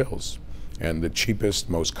to pills, and the cheapest,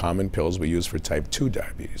 most common pills we use for type 2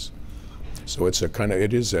 diabetes. So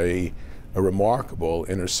it is a remarkable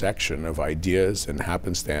intersection of ideas and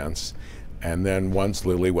happenstance. And then once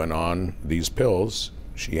Lily went on these pills,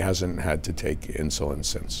 she hasn't had to take insulin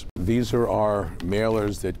since. These are our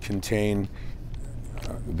mailers that contain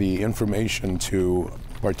the information to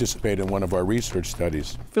participate in one of our research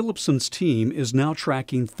studies. Philipson's team is now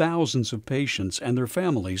tracking thousands of patients and their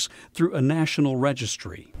families through a national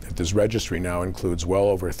registry. This registry now includes well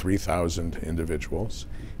over 3,000 individuals,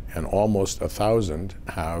 and almost 1,000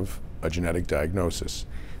 have a genetic diagnosis.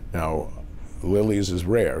 Now, Lily's is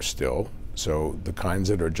rare still, so the kinds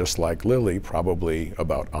that are just like Lily, probably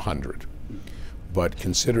about 100. But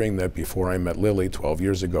considering that before I met Lily 12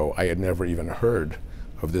 years ago, I had never even heard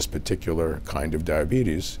of this particular kind of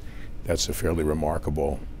diabetes, that's a fairly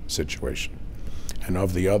remarkable situation. And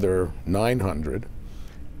of the other 900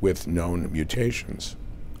 with known mutations,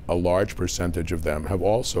 a large percentage of them have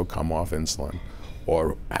also come off insulin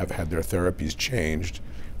or have had their therapies changed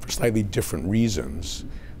for slightly different reasons.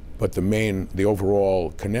 But the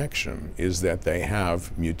overall connection is that they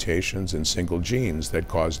have mutations in single genes that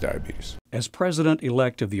cause diabetes. As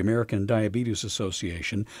president-elect of the American Diabetes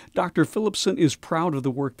Association, Dr. Philipson is proud of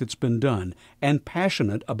the work that's been done and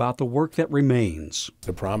passionate about the work that remains.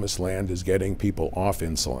 The promised land is getting people off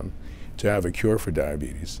insulin to have a cure for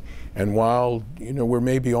diabetes. And while we're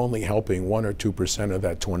maybe only helping 1 or 2% of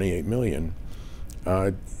that 28 million,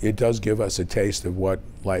 it does give us a taste of what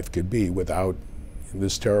life could be without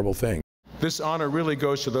this terrible thing. This honor really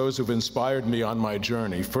goes to those who've inspired me on my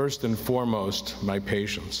journey. First and foremost, my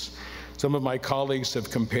patients. Some of my colleagues have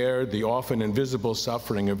compared the often invisible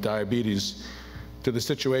suffering of diabetes to the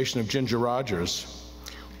situation of Ginger Rogers.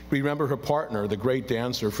 We remember her partner, the great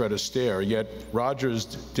dancer Fred Astaire, yet Rogers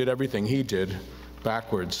did everything he did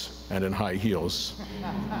backwards and in high heels.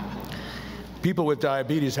 People with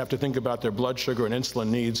diabetes have to think about their blood sugar and insulin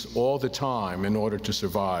needs all the time in order to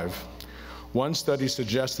survive. One study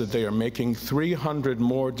suggests that they are making 300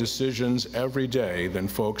 more decisions every day than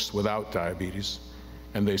folks without diabetes,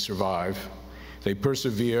 and they survive. They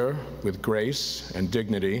persevere with grace and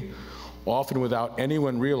dignity, often without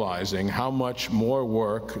anyone realizing how much more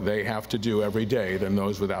work they have to do every day than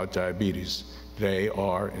those without diabetes. They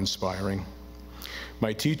are inspiring.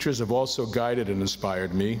 My teachers have also guided and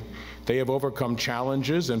inspired me. They have overcome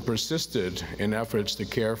challenges and persisted in efforts to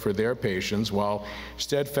care for their patients while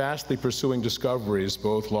steadfastly pursuing discoveries,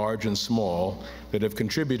 both large and small, that have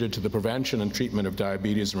contributed to the prevention and treatment of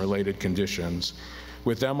diabetes and related conditions.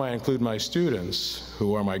 With them, I include my students,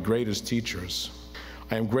 who are my greatest teachers.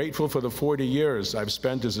 I am grateful for the 40 years I've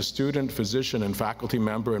spent as a student, physician, and faculty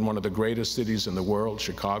member in one of the greatest cities in the world,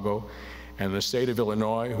 Chicago, and the state of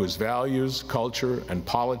Illinois, whose values, culture, and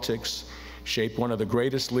politics shaped one of the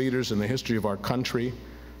greatest leaders in the history of our country,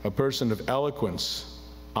 a person of eloquence,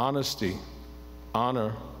 honesty,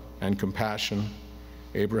 honor, and compassion,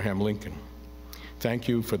 Abraham Lincoln. Thank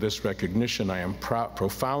you for this recognition. I am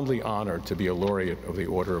profoundly honored to be a laureate of the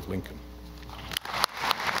Order of Lincoln.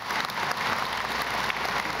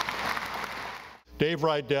 Dave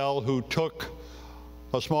Rydell, who took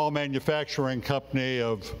a small manufacturing company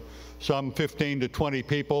of some 15 to 20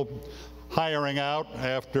 people, hiring out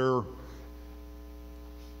after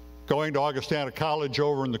going to Augustana College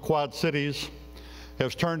over in the Quad Cities,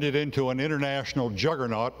 has turned it into an international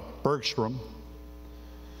juggernaut, Bergstrom,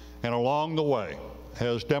 and along the way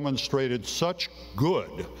has demonstrated such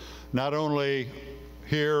good, not only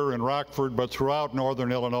here in Rockford, but throughout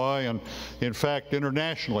Northern Illinois, and in fact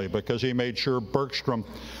internationally, because he made sure Bergstrom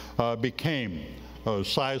became a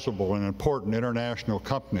sizable and important international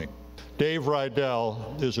company. Dave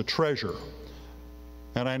Rydell is a treasure,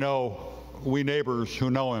 and I know we neighbors who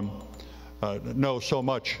know him know so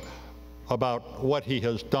much about what he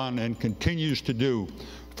has done and continues to do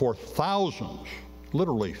for thousands,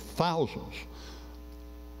 literally thousands,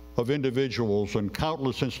 of individuals and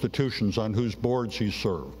countless institutions on whose boards he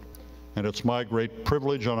served. And it's my great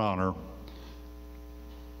privilege and honor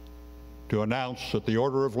to announce that the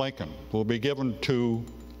Order of Lincoln will be given to,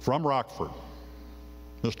 from Rockford,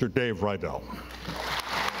 Mr. Dave Rydell.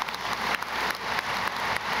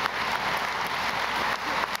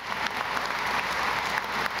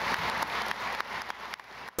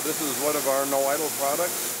 This is one of our no idle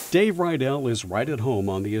products. Dave Rydell is right at home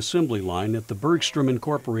on the assembly line at the Bergstrom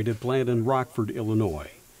Incorporated plant in Rockford,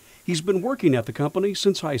 Illinois. He's been working at the company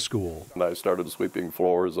since high school. And I started sweeping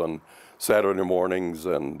floors on Saturday mornings,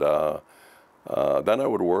 and then I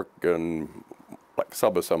would work in like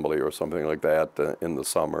sub-assembly or something like that in the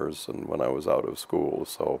summers and when I was out of school.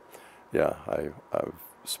 So yeah, I've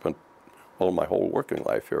spent my whole working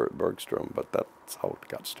life here at Bergstrom, but that's how it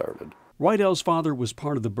got started. Rydell's father was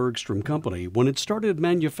part of the Bergstrom company when it started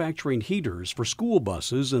manufacturing heaters for school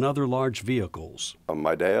buses and other large vehicles.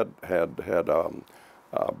 My dad had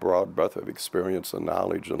a broad breadth of experience and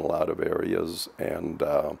knowledge in a lot of areas, and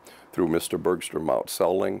through Mr. Bergstrom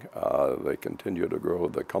outselling, they continued to grow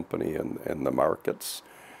the company and the markets.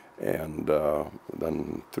 And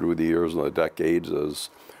then through the years and the decades,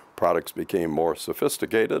 as products became more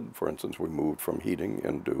sophisticated, for instance, we moved from heating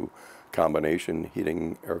into combination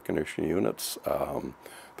heating air conditioning units.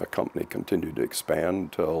 The company continued to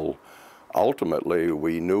expand till ultimately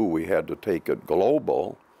we knew we had to take it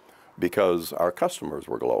global because our customers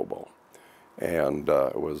were global. And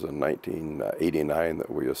it was in 1989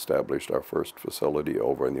 that we established our first facility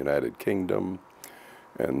over in the United Kingdom.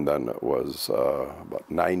 And then it was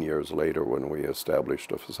about 9 years later when we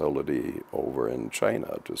established a facility over in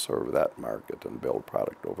China to serve that market and build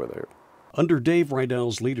product over there. Under Dave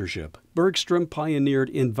Rydell's leadership, Bergstrom pioneered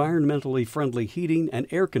environmentally friendly heating and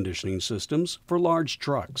air conditioning systems for large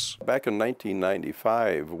trucks. Back in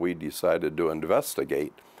 1995, we decided to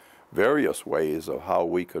investigate various ways of how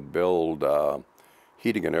we could build a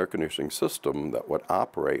heating and air conditioning system that would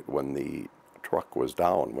operate when the truck was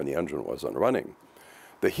down, when the engine wasn't running.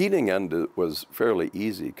 The heating end was fairly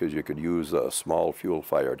easy because you could use a small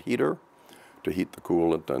fuel-fired heater to heat the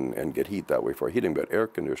coolant and get heat that way for heating, but air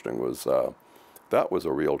conditioning was, that was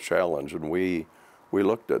a real challenge, and we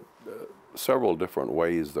looked at several different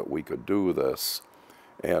ways that we could do this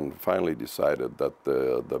and finally decided that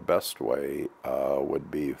the best way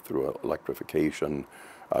would be through electrification,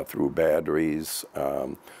 through batteries.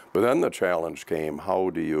 But then the challenge came,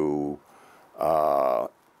 how do you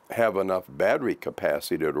have enough battery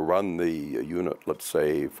capacity to run the unit, let's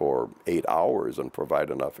say, for 8 hours and provide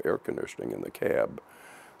enough air conditioning in the cab.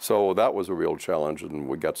 So that was a real challenge, and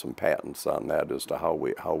we got some patents on that as to how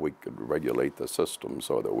we could regulate the system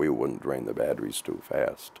so that we wouldn't drain the batteries too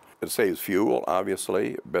fast. It saves fuel,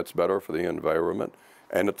 obviously, it's better for the environment,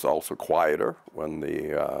 and it's also quieter when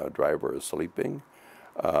the driver is sleeping.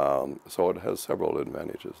 So it has several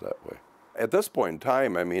advantages that way. At this point in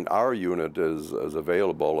time, I mean, our unit is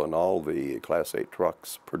available in all the Class 8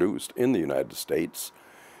 trucks produced in the United States,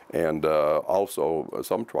 and also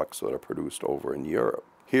some trucks that are produced over in Europe.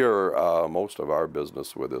 Here, most of our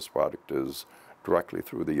business with this product is directly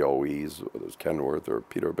through the OEs, whether it's Kenworth or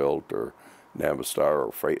Peterbilt or Navistar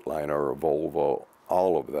or Freightliner or Volvo.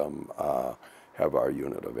 All of them have our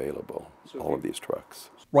unit available, all of these trucks.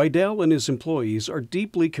 Rydell and his employees are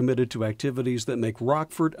deeply committed to activities that make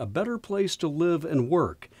Rockford a better place to live and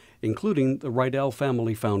work, including the Rydell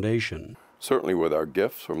Family Foundation. Certainly with our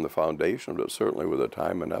gifts from the foundation, but certainly with the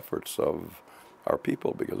time and efforts of our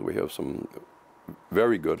people, because we have some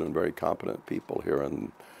very good and very competent people here,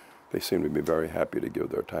 and they seem to be very happy to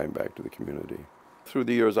give their time back to the community. Through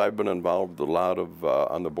the years, I've been involved a lot of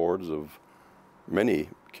on the boards of many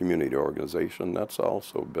community organizations. That's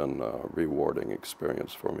also been a rewarding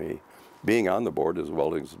experience for me. Being on the board as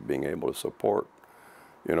well as being able to support,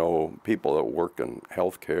 you know, people that work in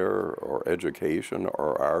healthcare or education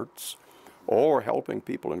or arts or helping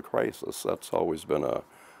people in crisis. That's always been a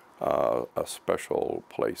special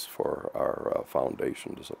place for our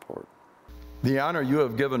foundation to support. The honor you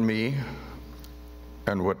have given me,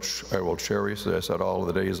 and which I will cherish, as I said, all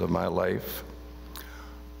the days of my life,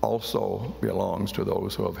 also belongs to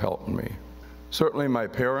those who have helped me. Certainly my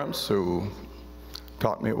parents, who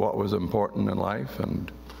taught me what was important in life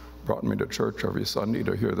and brought me to church every Sunday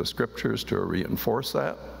to hear the scriptures to reinforce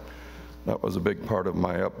that. That was a big part of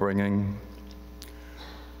my upbringing.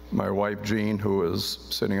 My wife, Jean, who is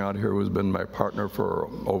sitting out here, who has been my partner for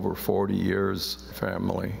over 40 years,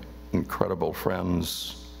 family, incredible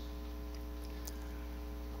friends.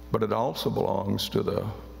 But it also belongs to the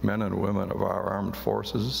men and women of our armed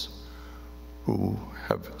forces who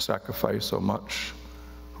have sacrificed so much,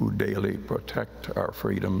 who daily protect our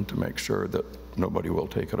freedom to make sure that nobody will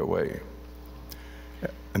take it away.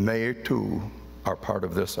 And they, too, are part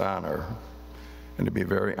of this honor. And to be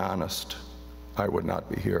very honest, I would not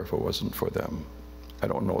be here if it wasn't for them. I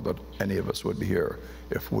don't know that any of us would be here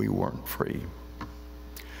if we weren't free.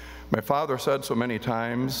 My father said so many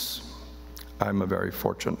times, I'm a very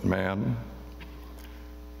fortunate man,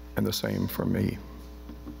 and the same for me.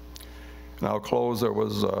 And I'll close. There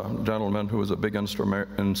was a gentleman who was a big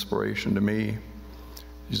inspiration to me.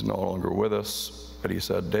 He's no longer with us, but he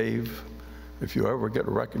said, Dave, if you ever get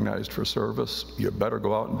recognized for service, you better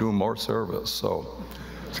go out and do more service. So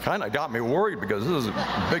it's kind of got me worried because this is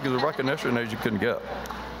as big as a recognition as you can get.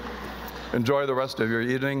 Enjoy the rest of your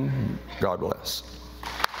evening. God bless.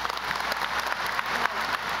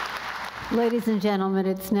 Ladies and gentlemen,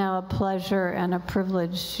 it's now a pleasure and a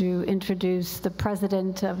privilege to introduce the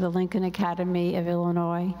president of the Lincoln Academy of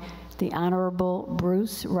Illinois, the Honorable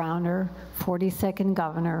Bruce Rauner, 42nd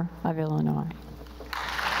Governor of Illinois.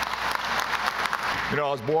 You know,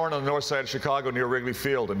 I was born on the north side of Chicago near Wrigley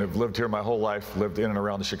Field and have lived here my whole life, lived in and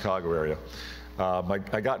around the Chicago area.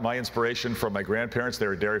 I got my inspiration from my grandparents. They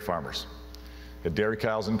were dairy farmers. They had dairy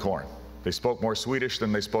cows and corn. They spoke more Swedish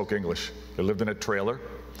than they spoke English. They lived in a trailer.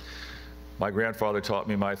 My grandfather taught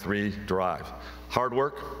me my three drive: hard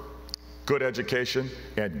work, good education,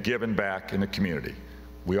 and giving back in the community.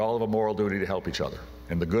 We all have a moral duty to help each other.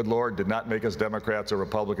 And the good Lord did not make us Democrats or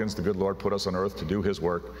Republicans. The good Lord put us on earth to do his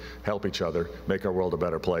work, help each other, make our world a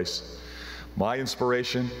better place. My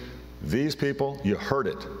inspiration, these people, you heard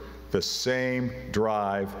it. The same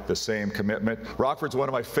drive, the same commitment. Rockford's one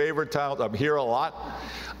of my favorite towns. I'm here a lot.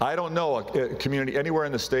 I don't know a community anywhere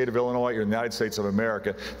in the state of Illinois or the United States of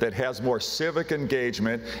America that has more civic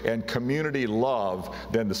engagement and community love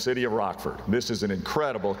than the city of Rockford. This is an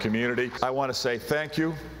incredible community. I want to say thank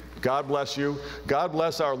you. God bless you. God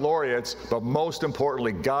bless our laureates, but most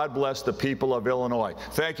importantly, God bless the people of Illinois.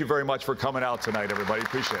 Thank you very much for coming out tonight, everybody.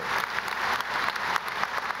 Appreciate it.